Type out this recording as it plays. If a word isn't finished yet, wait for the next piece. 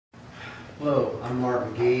Hello, I'm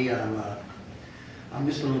Mark McGee. I'm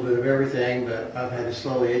just a little bit of everything, but I've had to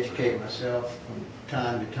slowly educate myself from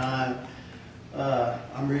time to time.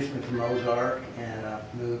 I'm originally from Ozark, and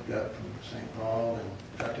I've moved up from St. Paul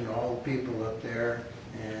and got to know all the people up there.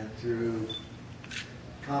 And through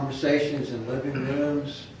conversations in living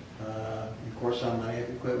rooms, of course, I'm a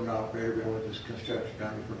heavy equipment operator. Been with this construction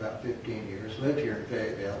company for about 15 years. Lived here in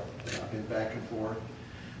Fayetteville, and I've been back and forth.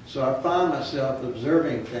 So I find myself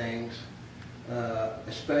observing things,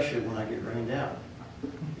 especially when I get rained out.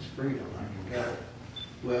 It's freedom, I can get it.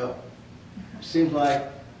 Well, it seems like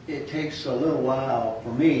it takes a little while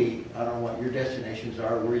for me. I don't know what your destinations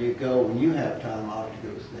are, where you go when you have time off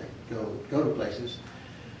to go to places.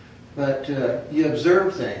 But you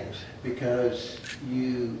observe things because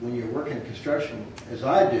when you're working construction, as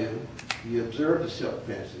I do, you observe the silk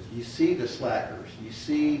fences. You see the slackers. You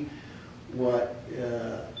see what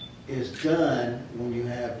is done when you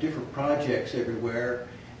have different projects everywhere,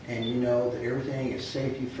 and you know that everything is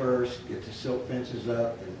safety first, get the silk fences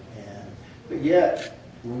up, but yet,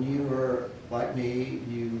 when you were like me,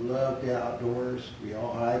 you love the outdoors. We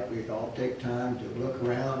all hike, we all take time to look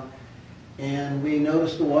around, and we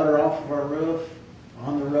notice the water off of our roof,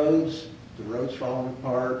 on the roads falling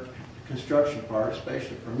apart, the construction part,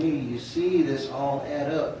 especially for me. You see this all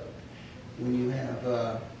add up when you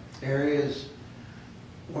have areas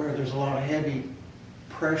where there's a lot of heavy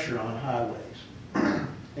pressure on highways.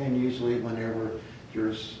 And usually whenever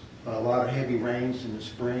there's a lot of heavy rains in the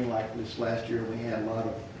spring, like this last year, we had a lot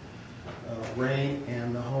of rain,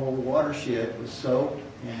 and the whole watershed was soaked,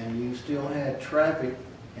 and you still had traffic,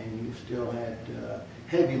 and you still had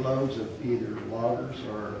heavy loads of either loggers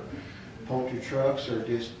or poultry trucks or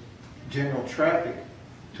just general traffic,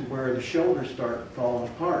 to where the shoulders start falling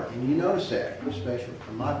apart. And you notice that, especially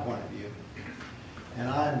from my point of view. And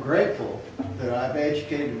I'm grateful that I've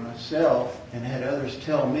educated myself and had others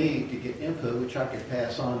tell me to get input, which I could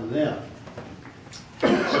pass on to them.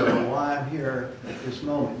 So why I'm here at this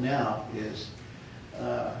moment now is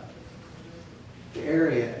the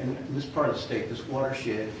area in this part of the state, this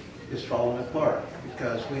watershed, is falling apart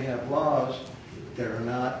because we have laws that are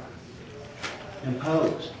not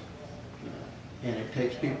imposed. And it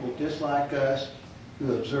takes people just like us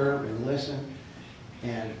who observe and listen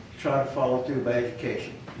and try to follow through by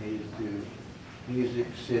education. Either through music,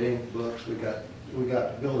 sitting, books. We got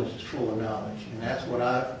the buildings is full of knowledge, and that's what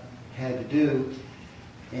I've had to do.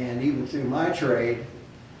 And even through my trade,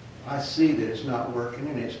 I see that it's not working,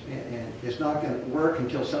 and it's not going to work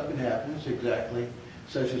until something happens, exactly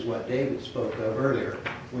such as what David spoke of earlier.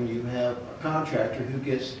 When you have a contractor who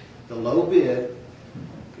gets the low bid,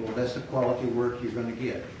 well, that's the quality work you're going to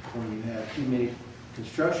get. When you have too many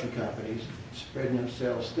construction companies spreading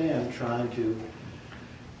themselves thin, trying to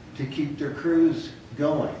keep their crews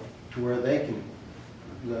going to where they can,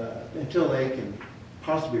 until they can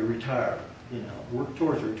possibly retire, work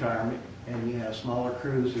towards retirement, and you have smaller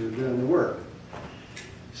crews that are doing the work.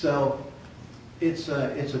 So it's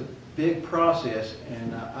a big process,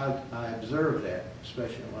 and I observe that,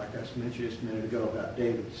 especially like I mentioned just a minute ago about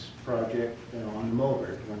David's project on the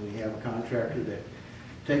mower, when you have a contractor that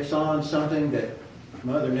takes on something that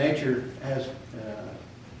Mother Nature has,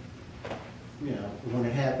 when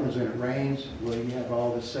it happens and it rains, well, you have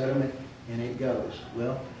all this sediment and it goes.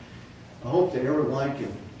 Well, I hope that everyone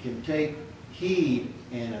can take heed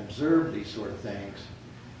and observe these sort of things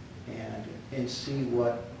and see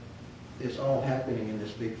what is all happening in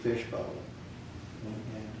this big fishbowl.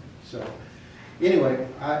 And so, anyway,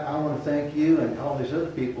 I want to thank you and all these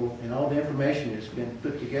other people and all the information that's been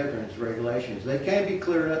put together in these regulations. They can be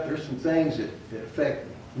cleared up. There's some things that affect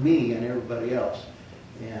me and everybody else.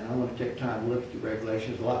 And I want to take time to look at the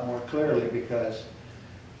regulations a lot more clearly, because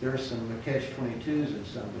there's some catch-22s in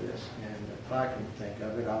some of this. And if I can think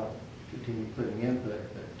of it, I'll continue putting input.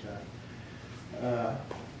 But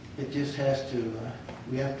it just has to,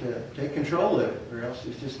 we have to take control of it, or else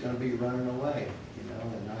it's just going to be running away,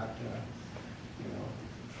 and not,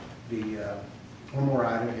 one more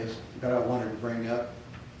item is that I wanted to bring up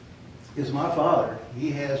is my father.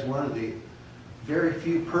 He has one of the very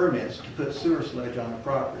few permits to put sewer sludge on the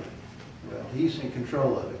property. Well, he's in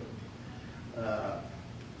control of it.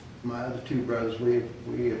 My other two brothers,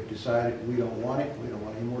 we have decided we don't want it. We don't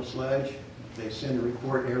want any more sludge. They send a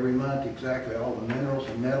report every month, exactly all the minerals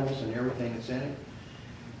and metals and everything that's in it.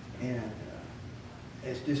 And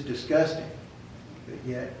it's just disgusting. But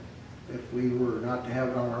yet, if we were not to have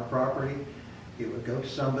it on our property, it would go to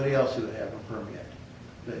somebody else who would have a permit.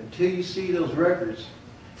 But until you see those records,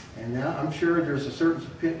 and now I'm sure there's a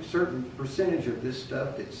certain percentage of this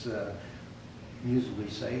stuff that's usually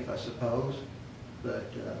safe, I suppose. but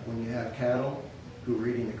when you have cattle who are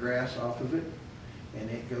eating the grass off of it, and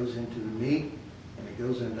it goes into the meat, and it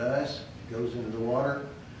goes into us, it goes into the water,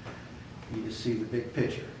 you just see the big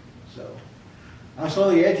picture. So I'm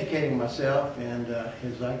slowly educating myself, and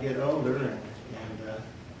as I get older and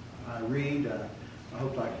I read, I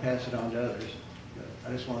hope I can pass it on to others. But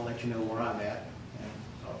I just want to let you know where I'm at, and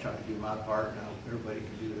I'll try to do my part, and I hope everybody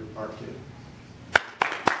can do their part too.